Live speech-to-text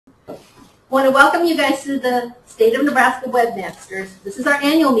want to welcome you guys to the State of Nebraska Webmasters. This is our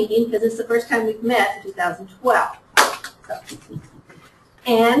annual meeting because it's the first time we've met in 2012.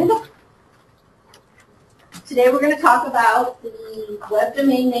 And today we're going to talk about the Web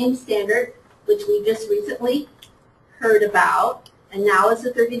Domain Name Standard, which we just recently heard about, and now is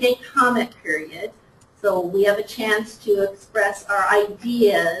the 30-day comment period. So we have a chance to express our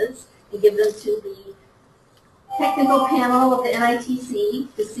ideas and give them to the technical panel of the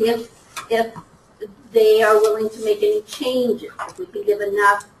NITC to see if they are willing to make any changes, if we can give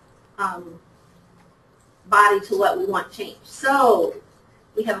enough body to what we want changed. So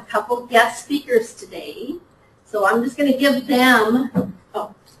we have a couple guest speakers today. So I'm just going to give them,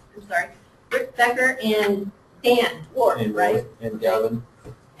 Rick Becker and Dan Ward, right? And Gavin.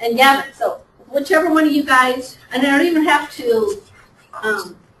 And Gavin. So whichever one of you guys, and I don't even have to,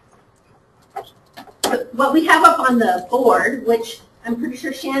 what we have up on the board, which I'm pretty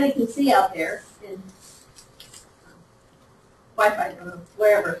sure Shannon can see out there in Wi-Fi,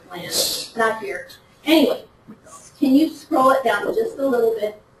 wherever it lands, not here. Anyway, can you scroll it down just a little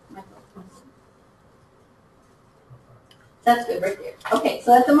bit? That's good right there. Okay,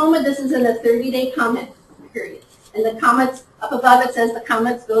 so at the moment this is in a 30-day comment period. And the comments, up above it says the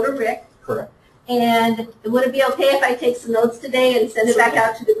comments go to Rick. Correct. And would it be okay if I take some notes today and send it back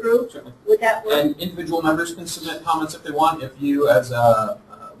out to the group? Certainly. Would that work? And individual members can submit comments if they want. If you, as a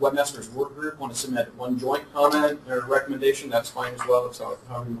Webmasters work group, want to submit one joint comment or recommendation, that's fine as well. So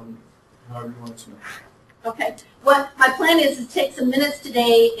however you want to submit. Okay. What my plan is to take some minutes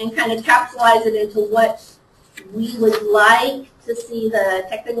today and kind of capsulize it into what we would like to see the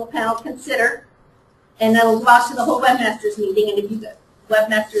technical panel consider. And then we'll go out to the whole Webmasters meeting, and if you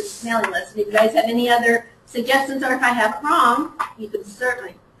Webmasters mailing list. And if you guys have any other suggestions or if I have it wrong, you can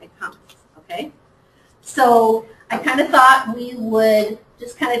certainly make comments, okay? So I kind of thought we would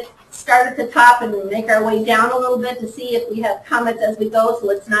just kind of start at the top and make our way down a little bit to see if we have comments as we go, so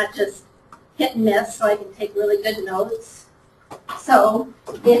it's not just hit and miss, so I can take really good notes. So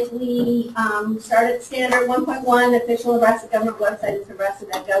if we start at standard 1.1, official Nebraska government website is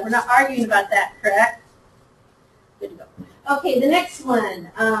nebraska.gov. We're not arguing about that, correct? Good to go. Okay, the next one,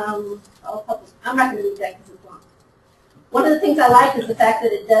 I'm not going to read that because it's long. One of the things I like is the fact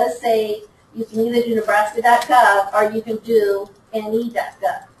that it does say you can either do nebraska.gov or you can do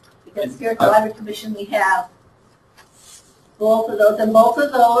ne.gov. Because here at the Library Commission we have both of those, and both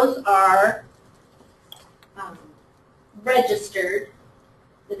of those are registered.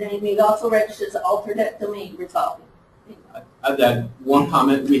 The name is also registered as alternate domain resolving. I've had one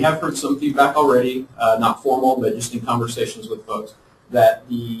comment. We have heard some feedback already, not formal, but just in conversations with folks, that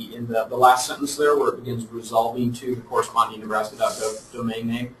in the last sentence there, where it begins resolving to the corresponding nebraska.gov domain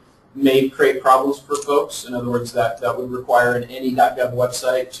name, may create problems for folks. In other words, that would require an ne.gov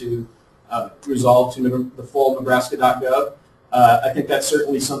website to resolve to the full nebraska.gov. I think that's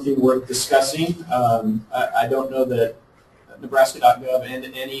certainly something worth discussing. I don't know that nebraska.gov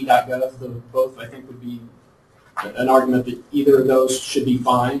and ne.gov, both I think would be an argument that either of those should be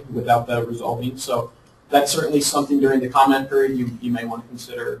fine without that resolving. So that's certainly something during the comment period you may want to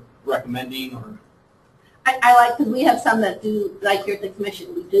consider recommending. Or I like, because we have some that do, like here at the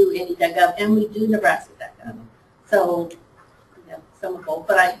commission, we do ne.gov and we do nebraska.gov. So we have some of both,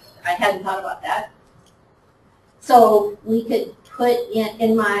 but I hadn't thought about that. So we could put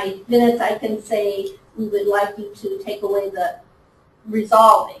in my minutes, I can say we would like you to take away the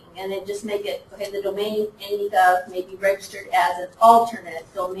resolving, and then just make it, okay, the domain ne.gov may be registered as an alternate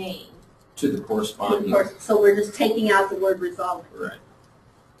domain. To the corresponding. So we're just taking out the word resolving. Right.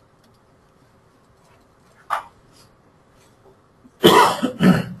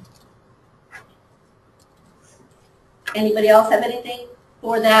 Anybody else have anything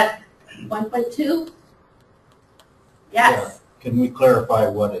for that 1.2? Yes. Yeah. Can we clarify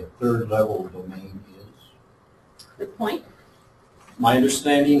what a third level domain is? Good point. My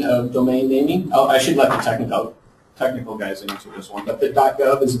understanding of domain naming, I should let the technical guys into this one, but the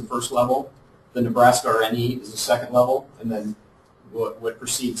 .gov is the first level, the Nebraska or NE is the second level, and then what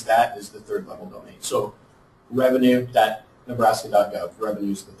precedes that is the third level domain. So revenue.nebraska.gov,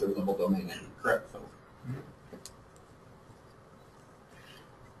 revenue is the third level domain name, correct, Phil?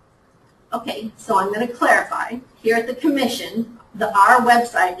 Okay, so I'm going to clarify. Here at the commission, our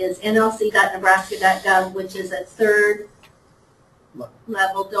website is nlc.nebraska.gov, which is a third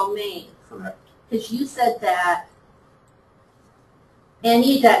level domain. Correct. Because you said that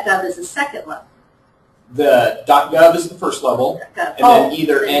ne.gov is the second level. The .gov is the first level, and then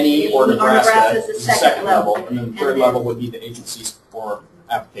either NE or Nebraska is the second level, and then the third level would be the agencies for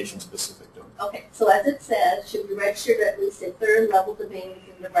application-specific domain. Okay, so as it says, should be registered at least a third level domain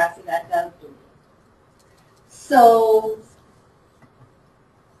within Nebraska.gov So,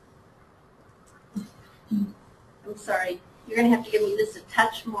 I'm sorry, you're going to have to give me just a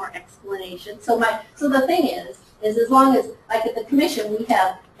touch more explanation. So the thing is as long as, like at the commission, we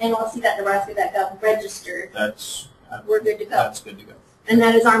have nlc.nebraska.gov registered, we're good to go. That's good to go. And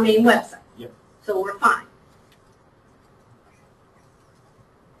that is our main website. Yep. So we're fine.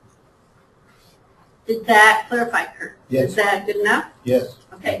 Did that clarify, Kurt? Yes. Is that good enough? Yes.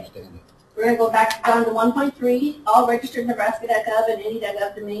 Okay. I understand it. We're going to go back down to 1.3. All registered Nebraska.gov and any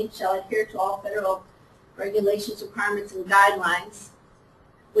 .gov domain shall adhere to all federal regulations, requirements, and guidelines,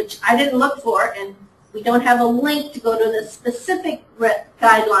 which I didn't look for, and we don't have a link to go to the specific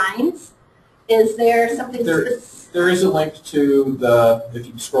guidelines. Is there something specific? There is a link to the, if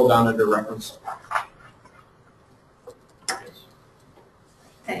you scroll down under reference.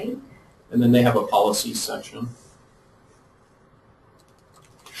 Okay. And then they have a policy section.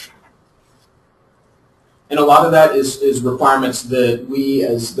 And a lot of that is requirements that we,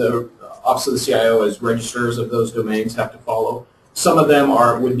 as the Office of the CIO, as registrars of those domains, have to follow. Some of them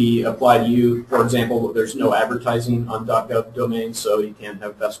would be applied to you. For example, there's no advertising on .gov domains, so you can't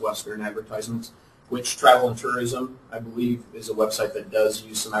have Best Western advertisements, which Travel and Tourism, I believe, is a website that does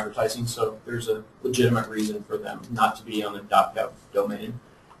use some advertising, so there's a legitimate reason for them not to be on the .gov domain.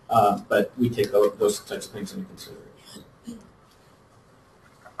 But we take those types of things into consideration.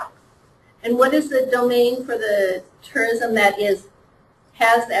 And what is the domain for the tourism that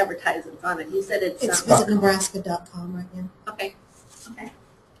has the advertisements on it? You said it's visitnebraska.com right now. Okay. Okay.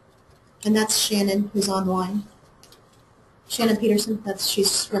 And that's Shannon, who's online. Shannon Peterson, she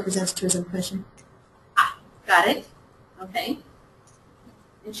represents Tourism Commission. Got it. Okay.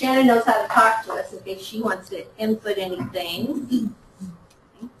 And Shannon knows how to talk to us in case she wants to input anything.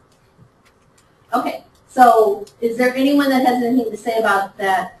 Okay. So is there anyone that has anything to say about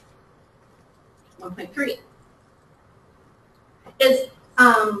that 1.3?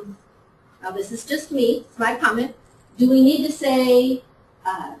 Now this is just me, it's my comment. Do we need to say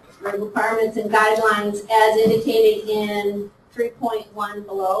requirements and guidelines as indicated in 3.1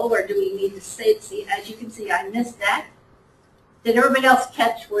 below, or do we need to say, as you can see, I missed that. Did everybody else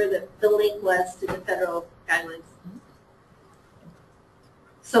catch where the link was to the federal guidelines?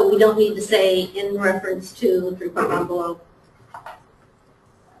 So we don't need to say in reference to 3.1 below.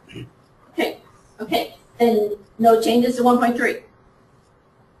 Okay, okay. Then no changes to 1.3.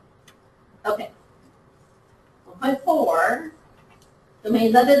 Okay. 1.4,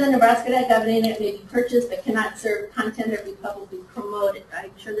 domains other than Nebraska.gov may be purchased but cannot serve content or be publicly promoted.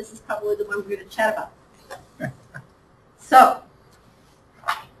 I'm sure this is probably the one we're going to chat about. So,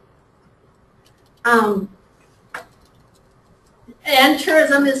 and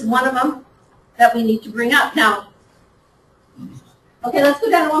tourism is one of them that we need to bring up. Now, okay, let's go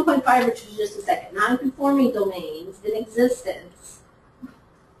down to 1.5, which is just a second. Non-conforming domains in existence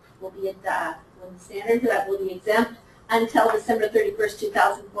will be when the standards of that will be exempt until December 31st,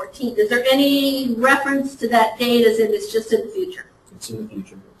 2014. Is there any reference to that date, as in it's just in the future? It's in the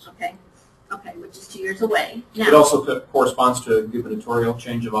future. Okay. Okay, which is 2 years away. Now, it also corresponds to a gubernatorial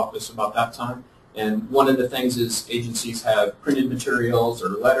change of office about that time. And one of the things is agencies have printed materials or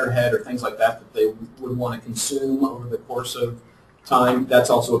letterhead or things like that they would want to consume over the course of time. That's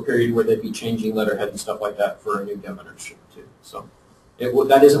also a period where they'd be changing letterhead and stuff like that for a new governorship too. So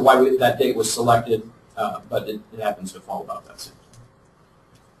that isn't why that date was selected, but it happens to fall about that same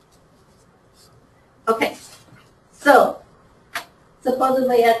time. Okay, so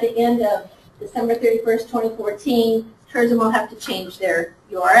supposedly at the end of December 31st, 2014, tourism will have to change their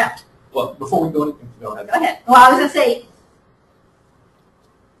URL. Well, before we go anything, go ahead. Go ahead. Well, I was going to say,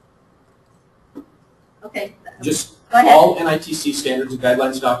 okay. Just go ahead. All NITC standards and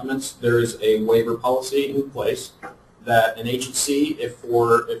guidelines documents, there is a waiver policy in place that an agency, if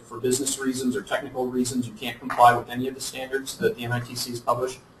for business reasons or technical reasons you can't comply with any of the standards that the NITC has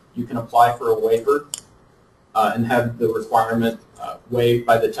published, you can apply for a waiver and have the requirement waived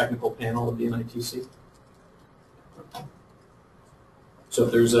by the technical panel of the NITC. So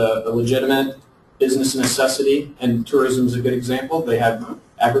if there's a legitimate business necessity, and tourism is a good example, they have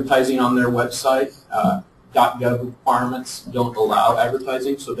advertising on their website. .gov requirements don't allow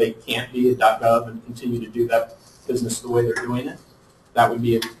advertising, so they can't be a .gov and continue to do that business the way they're doing it. That would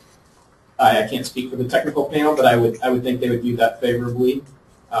be I can't speak for the technical panel, but I would think they would view that favorably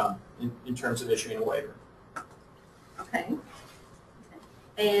in terms of issuing a waiver. Okay.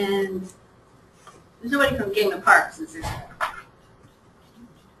 And there's nobody from Game and Parks, is there?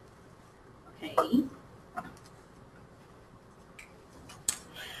 Okay.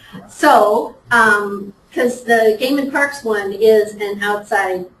 So, because the Game and Parks one is an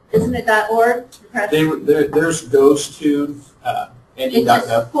outside Isn't it .org? Theirs goes to It NE.gov.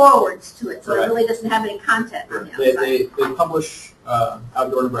 just forwards to it, so Correct. it really doesn't have any content on the They outside. publish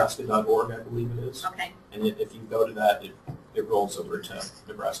outdoornebraska.org, I believe it is. Okay. And if you go to that, it rolls over to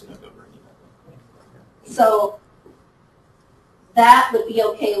Nebraska.gov or NE.gov. So that would be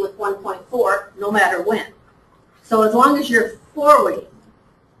okay with 1.4 no matter when. So as long as you're forwarding,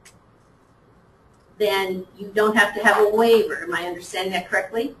 then you don't have to have a waiver. Am I understanding that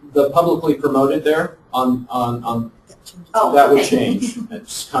correctly? The publicly promoted there on Oh, that would okay. change.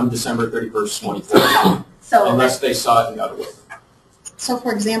 It's come December 31st, 2014, So unless they saw it and got away. So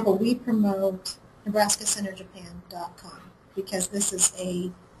for example, we promote NebraskaCenterJapan.com because this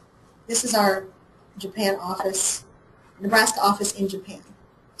is our Japan office, Nebraska office in Japan,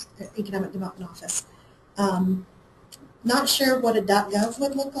 economic development office. Not sure what a .gov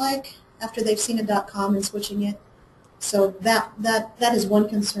would look like after they've seen a .com and switching it. So that is one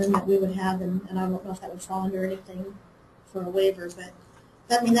concern that we would have, and I don't know if that would fall under anything for a waiver, but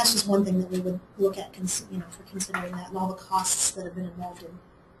that's just one thing that we would look at, for considering that and all the costs that have been involved in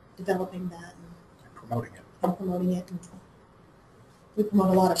developing that and Promoting it. promoting it. And we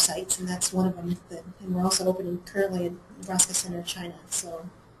promote a lot of sites, and that's one of them. And we're also opening currently in Nebraska Center, China, so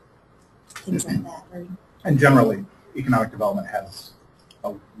things like that. And generally, economic development has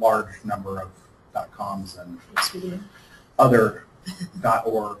a large number of .coms and Yes, we do. other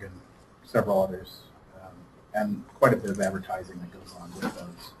 .org and several others, and quite a bit of advertising that goes on with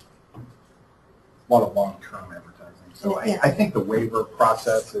those. A lot of long-term advertising. So Yeah. I think the waiver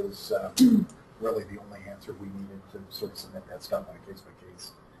process is really the only answer we needed to sort of submit that stuff on a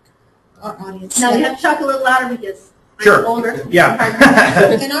case-by-case. Our audience. now you have to talk a little louder because Sure. I'm older. Yeah.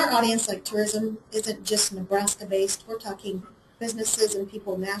 And our audience, like tourism, isn't just Nebraska-based. We're talking businesses and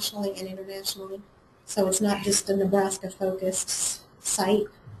people nationally and internationally. So it's not just a Nebraska-focused site.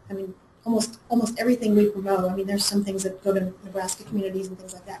 I mean, almost everything we promote, there's some things that go to Nebraska communities and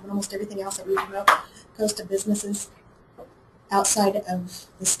things like that, but almost everything else that we promote goes to businesses outside of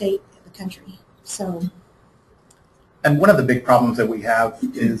the state, the country. So. And one of the big problems that we have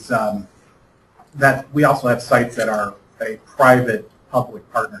is that we also have sites that are a private-public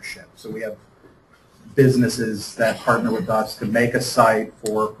partnership. So we have businesses that partner with us to make a site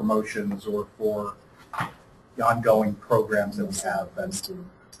for promotions or for the ongoing programs that we have. And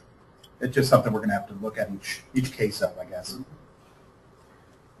it's just something we're going to have to look at each case of, I guess.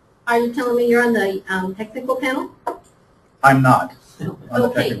 Are you telling me you're on the technical panel? I'm not on the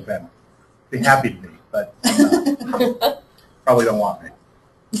Okay. technical panel. Be happy to be, but I'm not. Probably don't want me.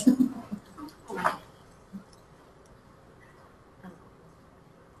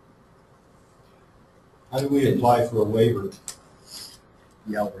 How do we apply for a waiver?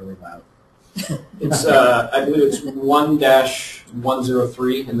 Yell really loud. It's I believe it's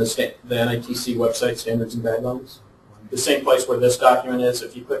 1-103 in the NITC website, Standards and Guidelines. The same place where this document is.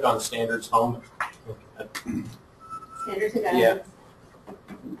 If you click on Standards Home, Standards and guidelines. yeah,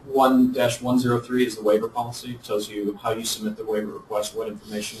 1-103 is the waiver policy. It tells you how you submit the waiver request, what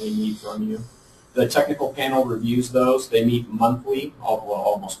information we need from you. The technical panel reviews those. They meet monthly,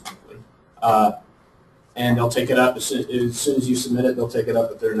 almost monthly. And they'll take it up as soon as you submit it. They'll take it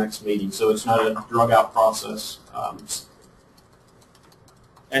up at their next meeting. So it's not a drug-out process. I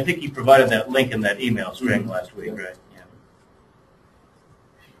think you provided that link in that email string last week, right? Yeah.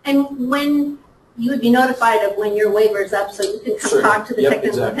 And when you would be notified of when your waiver is up, so you can come Sure. talk to the Yep,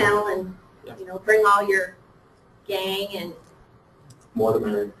 technical exactly. panel and Yep. bring all your gang and More the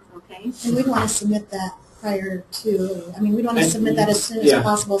merrier. okay. And we'd want to submit that prior to, we'd want to And submit that as soon as yeah.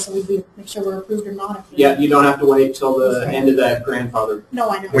 possible so we'd make sure we're approved or not approved. Yeah, you don't have to wait till the end of that grandfather. No,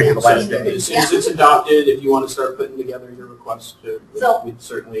 I know. Wait till the last Yeah. day. As soon as it's adopted, if you want to start putting together your request, So- we'd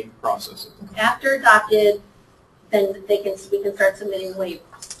certainly process it. After adopted, then we can start submitting waivers.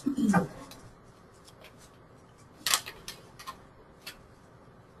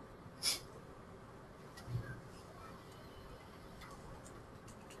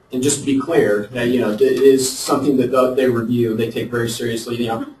 And just to be clear, that it is something that they review, they take very seriously,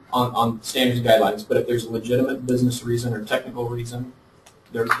 on standards and guidelines. But if there's a legitimate business reason or technical reason,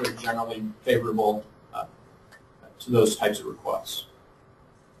 they're generally favorable to those types of requests.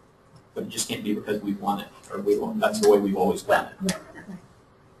 But it just can't be because we want it or we won't. That's the way we've always done it.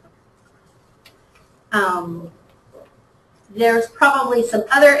 There's probably some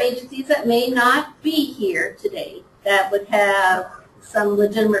other agencies that may not be here today that would have some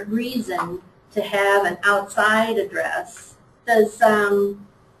legitimate reason to have an outside address. Does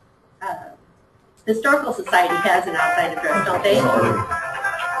Historical Society has an outside address, don't they?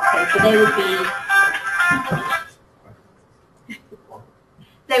 Okay, so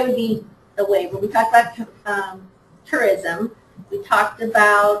they they would be a waiver. We talked about tourism. We talked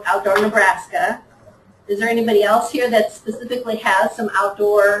about outdoor Nebraska. Is there anybody else here that specifically has some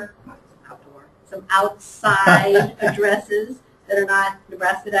some outside addresses that are not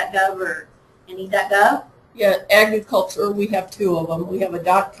nebraska.gov or any.gov? Yeah, agriculture, we have two of them. We have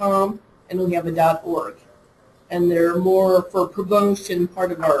a .com and we have a .org. And they're more for promotion,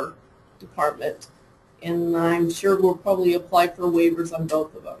 part of our department. And I'm sure we'll probably apply for waivers on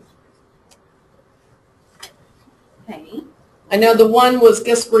both of them. Okay. I know the one was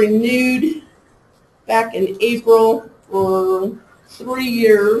just renewed back in April for 3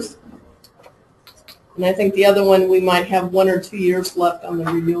 years. And I think the other one, we might have 1 or 2 years left on the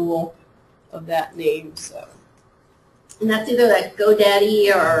renewal of that name. So. And that's either like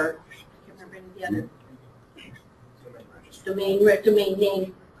GoDaddy or, I can't remember any of the other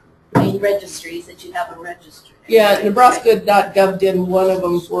domain registries that you have on registry. Yeah, Nebraska.gov did one of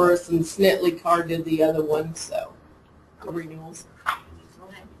them for us, and Snitly Car did the other one, so the renewals.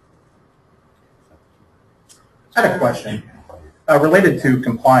 Okay. I had a question related to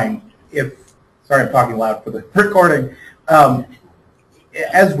complying. Sorry, I'm talking loud for the recording.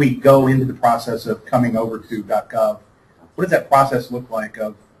 As we go into the process of coming over to .gov, what does that process look like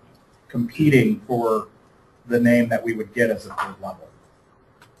of competing for the name that we would get as a third level?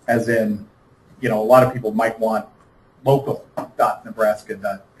 As in, a lot of people might want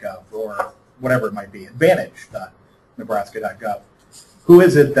local.nebraska.gov or whatever it might be, advantage.nebraska.gov. Who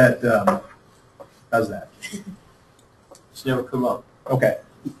is it that does that? It's never come up. Okay.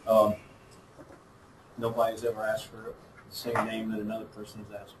 Nobody's ever asked for the same name that another person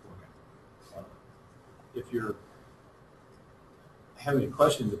has asked for. If you're having any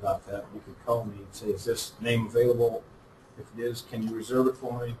questions about that, you could call me and say, is this name available? If it is, can you reserve it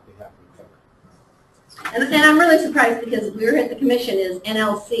for me? Be happy to cover it. And I'm really surprised because we're at the commission is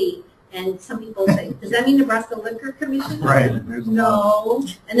NLC, and some people say, does that mean Nebraska Liquor Commission? Right. No.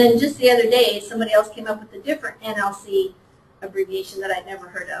 And then just the other day, somebody else came up with a different NLC abbreviation that I'd never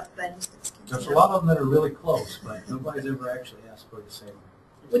heard of. But There's a lot of them that are really close, but nobody's ever actually asked for the same name.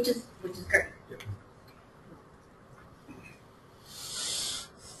 which is great. Yep.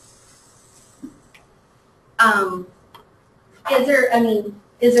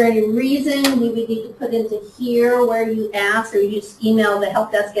 Is there any reason we would need to put into here where you ask, or you just email the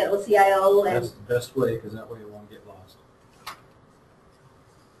help desk at OCIO? And That's the best way, because that way it won't get lost.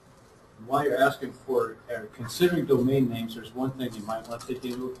 And while you're asking for, considering domain names, there's one thing you might want to take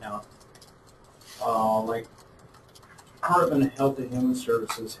into account. Like Department of Health and Human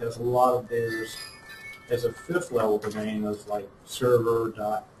Services has a lot of theirs as a 5th level domain of like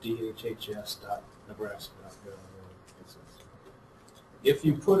server.dhhs.nebraska.gov. If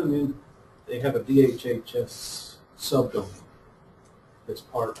you put them in, they have a DHHS subdomain that's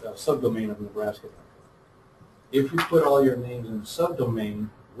part of subdomain of Nebraska. If you put all your names in a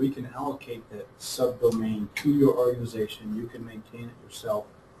subdomain, we can allocate that subdomain to your organization. You can maintain it yourself.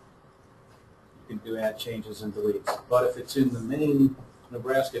 You can do add changes and deletes. But if it's in the main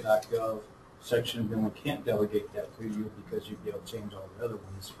Nebraska.gov section, then we can't delegate that to you because you'd be able to change all the other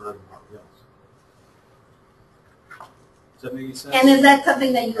ones for everybody else. Does that make sense? And is that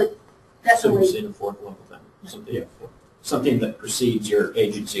something that you would So we're definitely? seeing a 4th level thing. Something that precedes your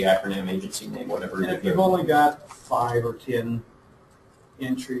agency acronym, agency name, whatever. And if you've only got 5 or 10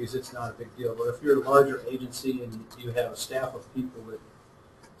 entries, it's not a big deal. But if you're a larger agency and you have a staff of people that,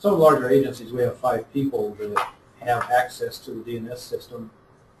 some larger agencies, we have 5 people that have access to the DNS system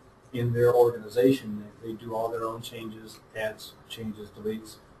in their organization. They do all their own changes, adds, changes,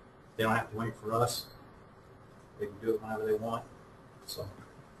 deletes. They don't have to wait for us. They can do it whenever they want. So.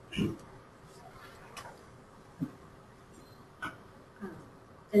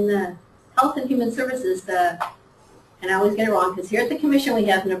 In the Health and Human Services, and I always get it wrong, because here at the Commission we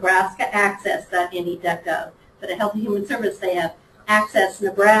have nebraskaaccess.ne.gov, but at Health and Human Service they have Access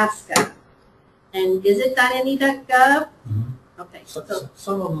Nebraska. And is it .ne.gov? Mm-hmm. Okay. So, So,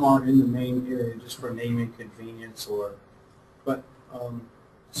 some of them are in the main area just for naming convenience, but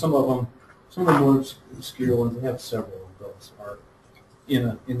some of them more obscure ones, they have several of those, are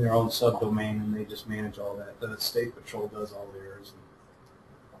in their own subdomain, and they just manage all that. The State Patrol does all theirs.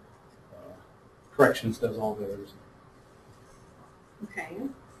 Corrections does all theirs. okay.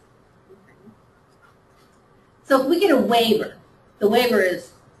 So if we get a waiver, the waiver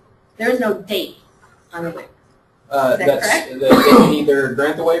is, there's no date on the waiver. Is that correct? They can either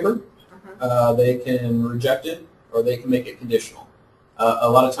grant the waiver, Uh-huh. they can reject it, or they can make it conditional. A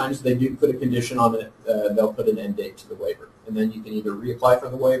lot of times they do put a condition on it. They'll put an end date to the waiver, and then you can either reapply for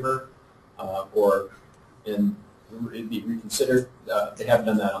the waiver, or in it'd be reconsidered. They haven't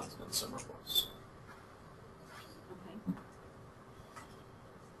done that on the summer course. Okay.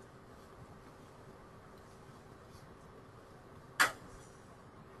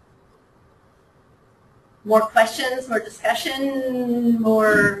 More questions, more discussion,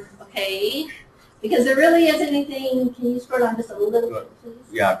 more, okay. Because there really isn't anything, can you scroll down just a little bit, please?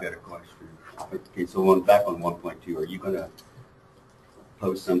 Yeah, I've got a question. Okay, so back on 1.2, are you going to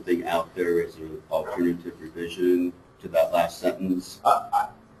post something out there as an alternative revision to that last sentence?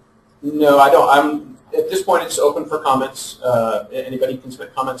 No, I don't. At this point, it's open for comments. Anybody can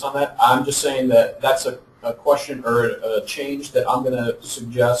submit comments on that. I'm just saying that that's a question or a change that I'm going to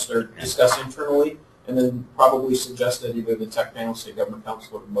suggest or discuss internally, and then probably suggest that either the tech panel, state government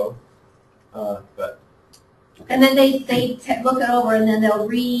council, or both. But And then they look it over and then they'll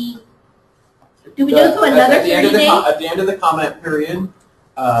do we do it for another 30 days? At the end of the comment period,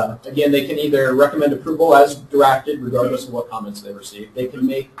 again, they can either recommend approval as directed, regardless of what comments they receive. They can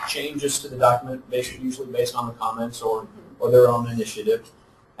make changes to the document, usually based on the comments or their own initiative.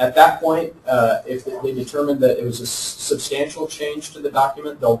 At that point, if they determine that it was a substantial change to the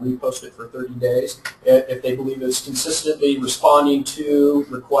document, they'll repost it for 30 days. If they believe it's consistently responding to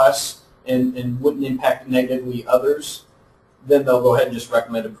requests and wouldn't impact negatively others, then they'll go ahead and just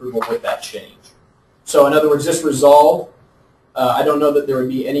recommend approval with that change. So in other words, this resolve, I don't know that there would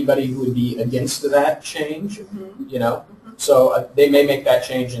be anybody who would be against that change, you know. So they may make that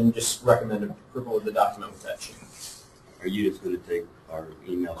change and just recommend approval of the document with that change. Are you just going to take our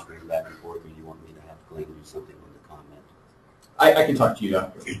email stream back and forth, or do you want me to have Glenn do something with the comment? I can talk to you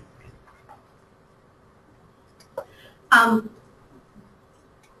after.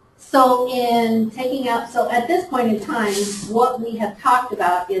 So in taking out, so at this point in time, what we have talked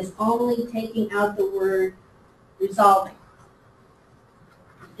about is only taking out the word resolving.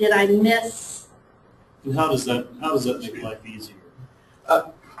 Did I miss? And how does that make life easier?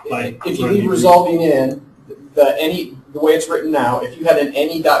 If you leave resolving in, the way it's written now, if you had an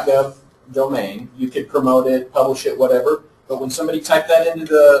any.gov domain, you could promote it, publish it, whatever. But when somebody typed that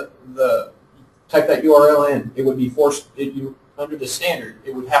into type that URL in, it would be forced. Under the standard,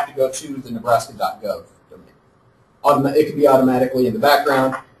 it would have to go to the Nebraska.gov domain. It could be automatically in the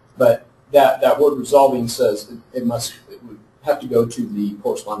background, but that word resolving says it would have to go to the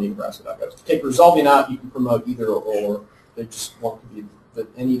corresponding Nebraska.gov. To take resolving out, you can promote either or. They just want to be the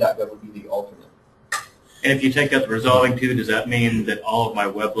any.gov would be the alternate. And if you take out the resolving too, does that mean that all of my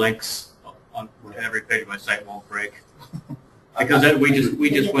web links on every page of my site won't break? Because we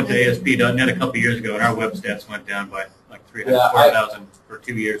just went to ASP.NET a couple years ago, and our web stats went down by like 340,000 for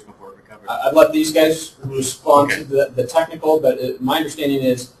 2 years before it recovered. I'd let these guys respond to the technical, but my understanding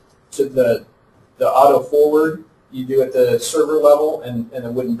is to the auto forward, you do at the server level, and it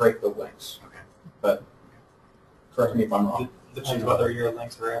wouldn't break the links. Okay. But correct me if I'm wrong. Depends whether your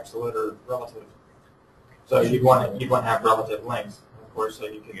links are absolute or relative. So you'd want to have relative links, of course, so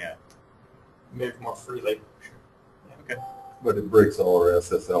you can move more freely. Okay. But it breaks all our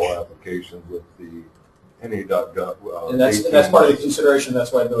SSL applications with the any.gov. And that's part of the consideration.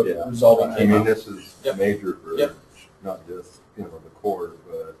 That's why the resolving I came mean, out. this is major for Yep. not just the core,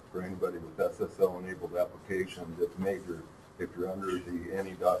 but for anybody with SSL-enabled applications. It's major if you're under the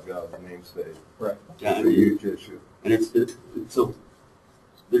any.gov namespace. Right. Yeah, It's a huge issue. And it's so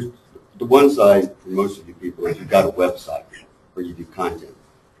there's the one side for most of you people is you've got a website where you do content.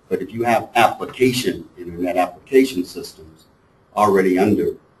 But if you have internet application systems already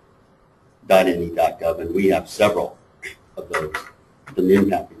under .ne.gov, and we have several of those, then the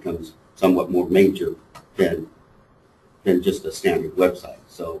impact becomes somewhat more major than just a standard website.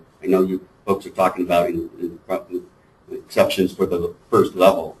 So I know you folks are talking about in exceptions for the first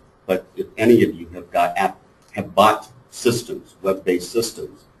level, but if any of you have bought systems, web-based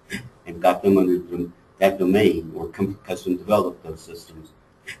systems, and got them under that domain or custom developed those systems,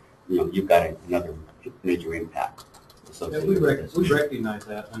 you've got another major impact. Yeah, we recognize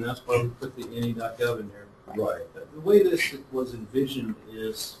that, and that's why we put the any.gov in there. Right. The way this was envisioned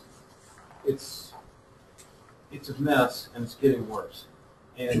is it's a mess, and it's getting worse.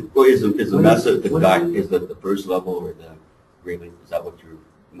 And well, is the mess of is that the first level, or is that what you're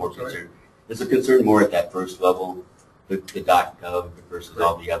more concerned? Is the concern more at that first level, the .gov versus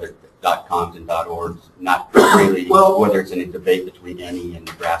all the other .coms and .orgs, not really whether it's any debate between any and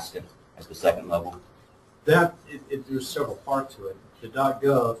Nebraska at the second level? There's several parts to it. The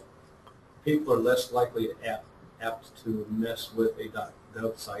 .gov, people are less likely apt to mess with a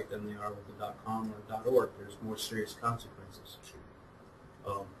 .gov site than they are with a .com or .org. There's more serious consequences.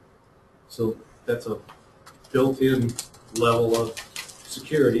 So that's a built-in level of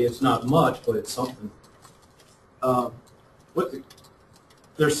security. It's not much, but it's something.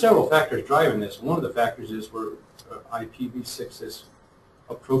 There's several factors driving this. One of the factors is where IPv6 is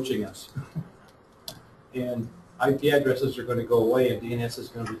approaching us. And IP addresses are going to go away, and DNS is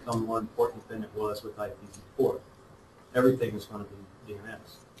going to become more important than it was with IPv4. Everything is going to be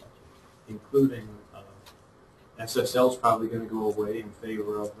DNS, including SSL is probably going to go away in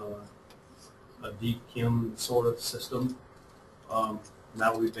favor of a deep KIM sort of system.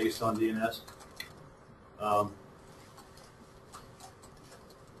 That will be based on DNS. I'm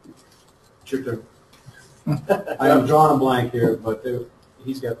drawing a blank here, but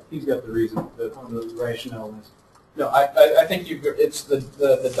he's got the reason, the rationale is. No, I think it's the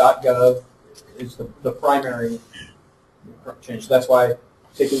 .gov is the primary change. That's why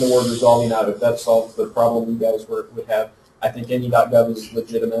taking the word resolving out, if that solves the problem you guys would have, I think any .gov is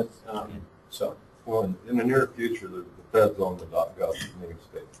legitimate. Well, in the near future, the feds own the .gov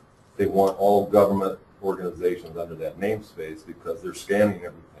namespace. They want all government organizations under that namespace because they're scanning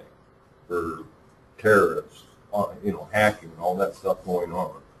everything for terrorists, hacking, all that stuff going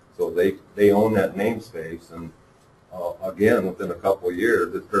on. So they own that namespace, and again, within a couple of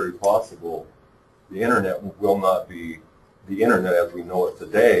years, it's very possible the internet will not be the internet as we know it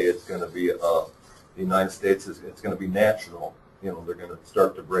today. It's going to be the United States it's going to be national. They're going to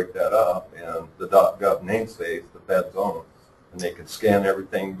start to break that up, and the .gov namespace, the feds own, and they can scan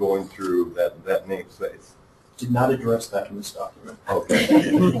everything going through that namespace. Did not address that in this document.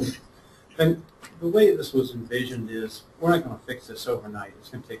 Okay. And the way this was envisioned is, we're not going to fix this overnight. It's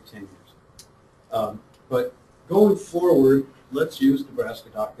going to take 10 years. But going forward, let's use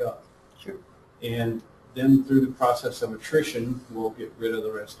Nebraska.gov. Sure. And then through the process of attrition, we'll get rid of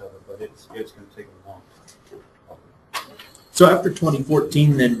the rest of it. But it's going to take a long time. So after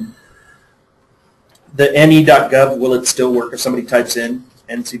 2014, then the ne.gov, will it still work if somebody types in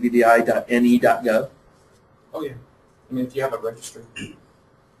ncbdi.ne.gov? Oh yeah. I mean, if you have a registry.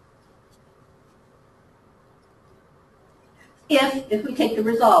 If we take the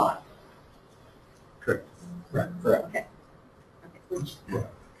resolve out. Correct. Correct. Okay. Which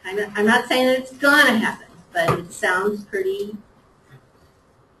kind of, I'm not saying that it's gonna happen, but it sounds pretty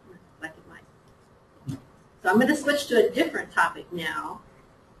like it might. So I'm gonna switch to a different topic now.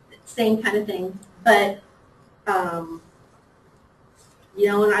 Same kind of thing, but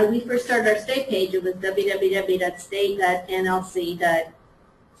when we first started our state page, it was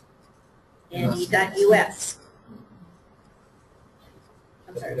www.state.nlc.ne.us.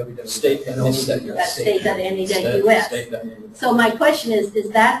 I'm sorry. State.ne.us. So my question is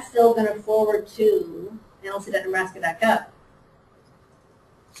that still going to forward to nlc.nebraska.gov?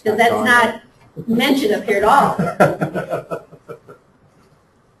 Because that's not mentioned up here at all.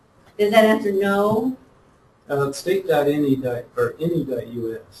 Is that answer no? State.ne.us,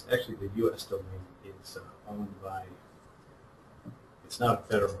 actually the U.S. domain is owned by, it's not a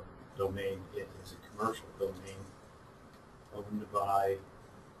federal domain, it is a commercial domain owned by,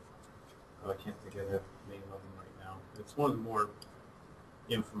 I can't think of the name of them right now. It's one of the more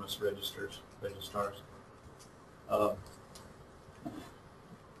infamous registrars.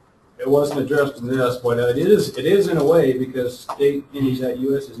 It wasn't addressed in this, but it is in a way, because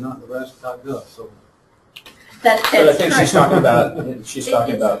state.ne.us is not Nebraska.gov. So but I think she's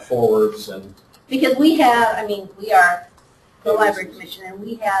talking about forwards and. Because we are the Library Commission, and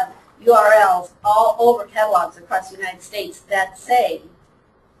we have URLs all over catalogs across the United States that say.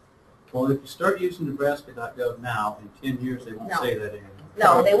 Well, if you start using Nebraska.gov now, in 10 years they won't say that anymore.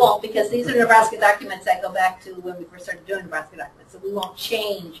 No, they won't, because these are Nebraska documents that go back to when we first started doing Nebraska documents. So we won't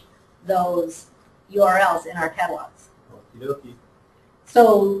change those URLs in our catalogs. Okey-dokey.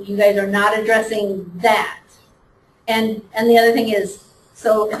 So you guys are not addressing that. And the other thing is,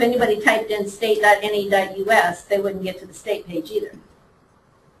 so if anybody typed in state.ne.us, they wouldn't get to the state page either.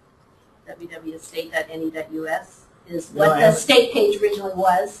 www.state.ne.us is what the state page originally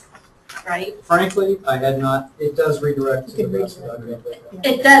was, right? Frankly, I had not. It does redirect to Nebraska.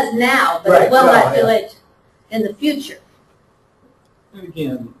 It does now, but Right, it will well, not do it in the future. And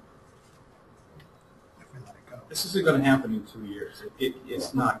again, this isn't going to happen in 2 years.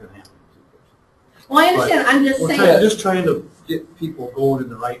 It's not going to happen in 2 years. Well, I understand. I'm just saying. Just trying to get people going in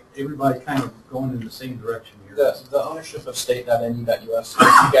the right, everybody kind of going in the same direction here. The ownership of state.ne.us,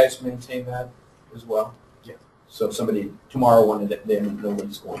 you guys maintain that as well? Yeah. So if somebody tomorrow wanted it, then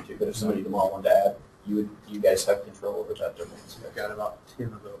nobody's going to, but if somebody tomorrow wanted to add, you guys have control over that domain. So I've got about 10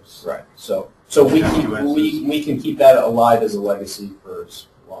 of those. Right. So we can keep that alive as a legacy for as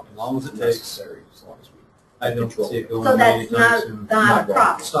long as it takes. Necessary, as long as we. I don't see it going So that's anytime soon. not a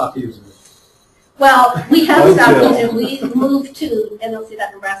problem. Stop using it. Well, we have stopped using. We moved to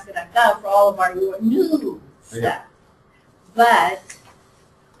nlc.nebraska.gov for all of our new staff. But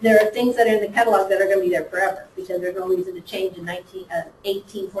there are things that are in the catalog that are going to be there forever because there's no reason to change a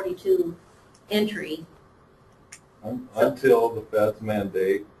 1842 entry. Until the feds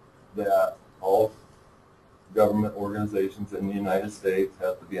mandate that all government organizations in the United States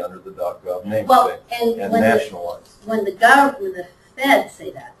have to be under the .gov namespace Well, and when nationalized. when the feds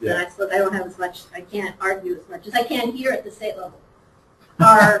say that, then Yeah. I suppose I don't have as much, I can't argue as much as I can here at the state level.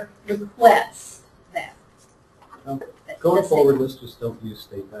 Our requests that. Going forward, let's just don't use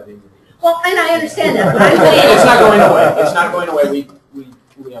state vetting. Well, and I understand that, but I'm saying. It's not going away. It's not going away.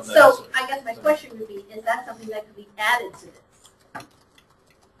 We have that. So I guess my question would be, is that something that could be added to this?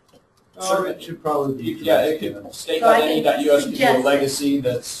 Oh, it should probably be. Yeah, it could, state.ne.us could be a suggest- legacy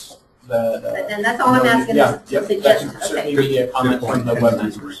that's, that. And that's all I'm asking Yeah, is yep, to that suggest, could certainly okay. be a comment from the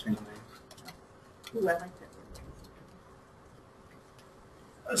webmasters. Ooh, I'd like that.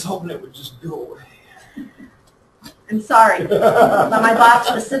 I was hoping it would just go away. I'm sorry, but my boss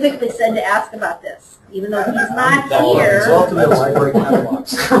specifically said to ask about this, even though he's not here. Welcome to library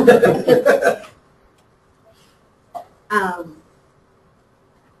catalogs.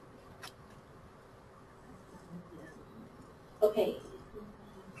 Okay.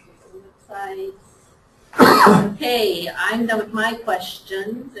 Websites. Okay, I'm done with my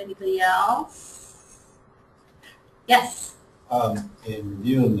questions. Anybody else? Yes. In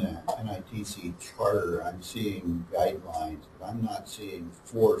reviewing the NITC charter, I'm seeing guidelines, but I'm not seeing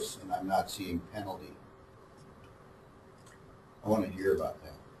force and I'm not seeing penalty. I want to hear about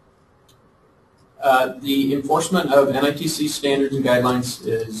that. The enforcement of NITC standards and guidelines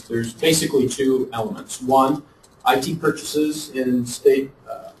is, there's basically two elements. One, IT purchases in state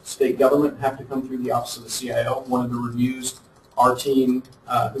government have to come through the Office of the CIO. One of the reviews, our team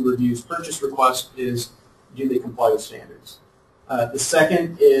who reviews purchase requests is, do they comply with standards? The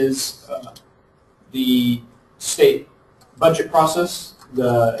second is the state budget process.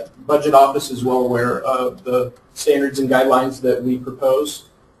 The budget office is well aware of the standards and guidelines that we propose,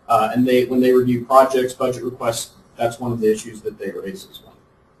 and when they review projects, budget requests, that's one of the issues that they raise as well.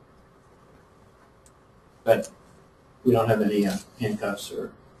 But we don't have any handcuffs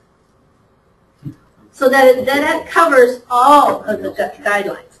or. So that covers all of the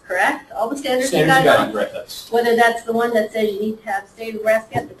guidelines, correct? All the standards and guidelines? Right, that's. Whether that's the one that says you need to have state of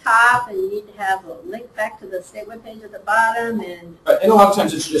Nebraska at the top and you need to have a link back to the state webpage at the bottom and. And a lot of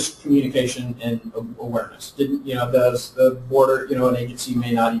times it's just communication and awareness. Does the border, an agency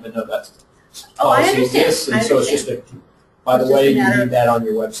may not even know that policy exists, and so it's just by the way, you need that on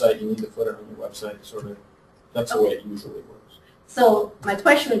your website, you need the footer on your website, sort of, that's the way it usually works. So my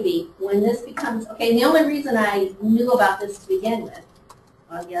question would be, when this becomes, okay, and the only reason I knew about this to begin with,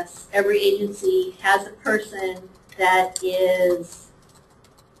 I guess every agency has a person that is,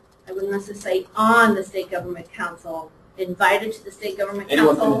 I wouldn't necessarily say on the state government council, invited to the state government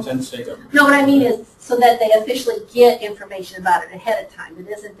Anyone council. can attend state government. No, what I mean is so that they officially get information about it ahead of time. It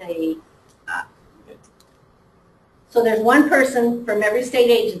isn't a, so there's one person from every state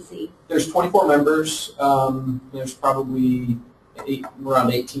agency. There's 24 members. There's probably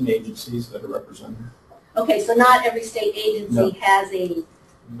around 18 agencies that are represented. Okay, so not every state agency has a,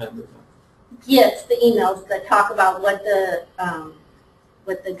 Member. gets the emails that talk about what the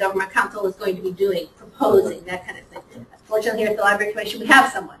government council is going to be doing, proposing, that kind of thing. Fortunately, here at the Library Commission, we have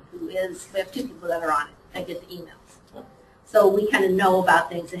someone we have two people that are on it that get the emails. So we kind of know about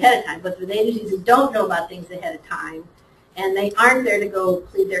things ahead of time. But for the agencies who don't know about things ahead of time, and they aren't there to go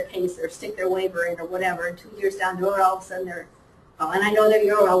plead their case or stick their waiver in or whatever, and 2 years down the road, all of a sudden they're, oh, and I know their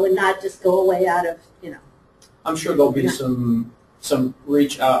URL would not just go away out of, I'm sure there'll be some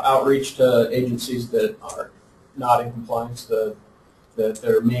outreach to agencies that are not in compliance, that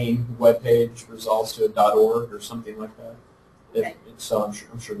their main webpage resolves to .org or something like that. Okay. So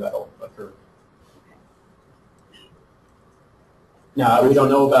I'm sure that'll occur. Now, we don't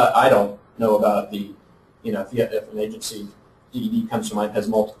know about, I don't know about the, if an agency, DED comes to mind, has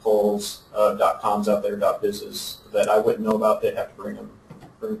multiples of .coms out there, .bizes, that I wouldn't know about, they'd have to bring them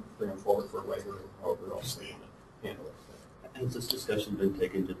forward for a waiver, however else they want to handle it. Has this discussion been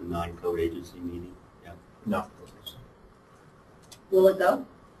taken to the non-code agency meeting? Yeah. No. will it go?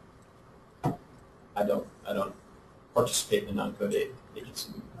 I don't participate in the non-code agency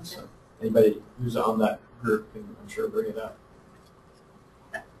meetings, so anybody who's on that group can, I'm sure, bring it up.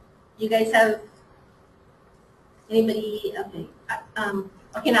 You guys have anybody? Okay.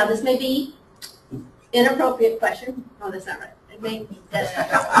 Okay. Now this may be inappropriate question. Oh, that's not right. It may. That's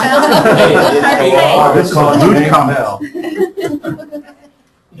It's called moot comment.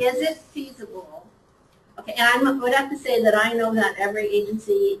 Is it feasible? Okay, and I would have to say that I know not every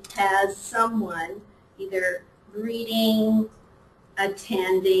agency has someone either reading,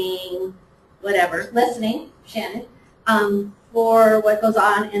 attending, whatever, listening, Shannon, for what goes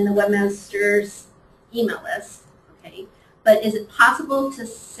on in the Webmasters email list, okay? But is it possible to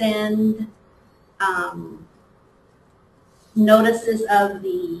send notices of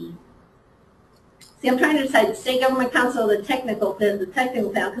the, see, I'm trying to decide the state government council or the technical panel,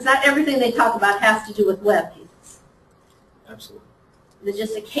 because not everything they talk about has to do with web pages. Absolutely. There's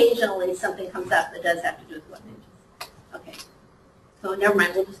just occasionally something comes up that does have to do with web pages. Okay. So never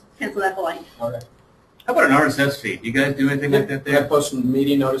mind, we'll just cancel that whole line. Okay. How about an RSS feed? Do you guys do anything like that I there? post some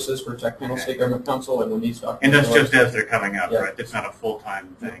meeting notices for Tech Panel State Government Council, and when these documents. And that's go just as they're coming out, Yeah. right? That's not a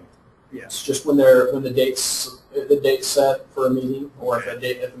full-time thing. It's just when the date's set for a meeting, or if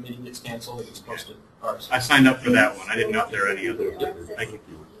the meeting gets canceled, it gets posted. I signed up for that one. I didn't know if there were any others. Thank you.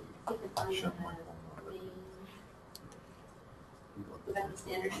 About the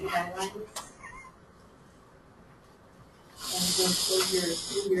standards and guidelines. And then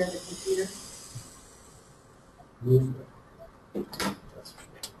close your other computer.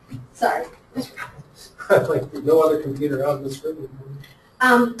 Sorry. Like no other computer out in this room.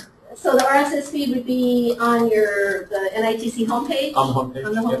 So the RSS feed would be on the NITC homepage? On the homepage.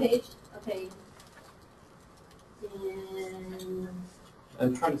 On the yep. homepage? Okay. And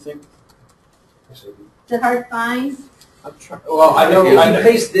I'm trying to think. is it hard to find? I'm trying. Well, I know. If you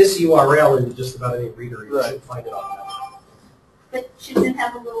paste this URL into just about any reader, you should find it automatically. But shouldn't it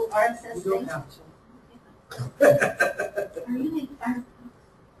have a little RSS You thing? don't have to. Are you like,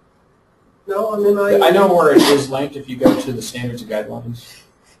 No, I mean, I know where it is linked if you go to the standards and guidelines.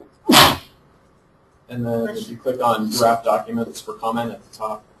 And then if you click on draft documents for comment at the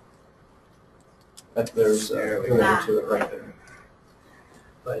top, there's a link to it right there.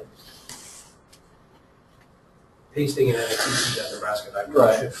 But pasting it in NITC.Nebraska.gov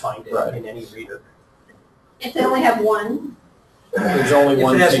Right. should find it Right. in any reader. if they only have one? There's only If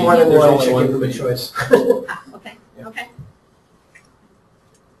one it has feed. more than There's one, it only should one give them a feed. choice. Okay, Yeah. okay.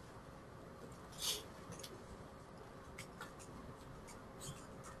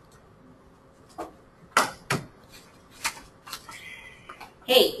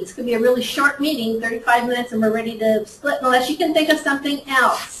 Hey, this could be a really short meeting, 35 minutes, and we're ready to split unless you can think of something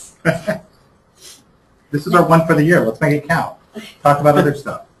else. This is our one for the year. Let's make it count. Talk about other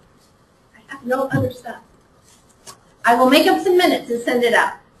stuff. I have no other stuff. I will make up some minutes and send it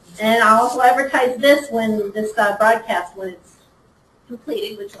out. And I'll also advertise this when this broadcast, when it's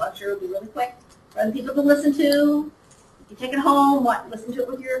completed, which I'm sure will be really quick for other people to listen to. You take it home, listen to it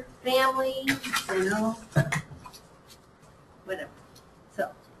with your family, you know, whatever. So,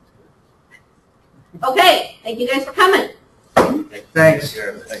 okay, thank you guys for coming. Thanks.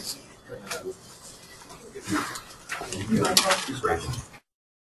 Thanks. He's right.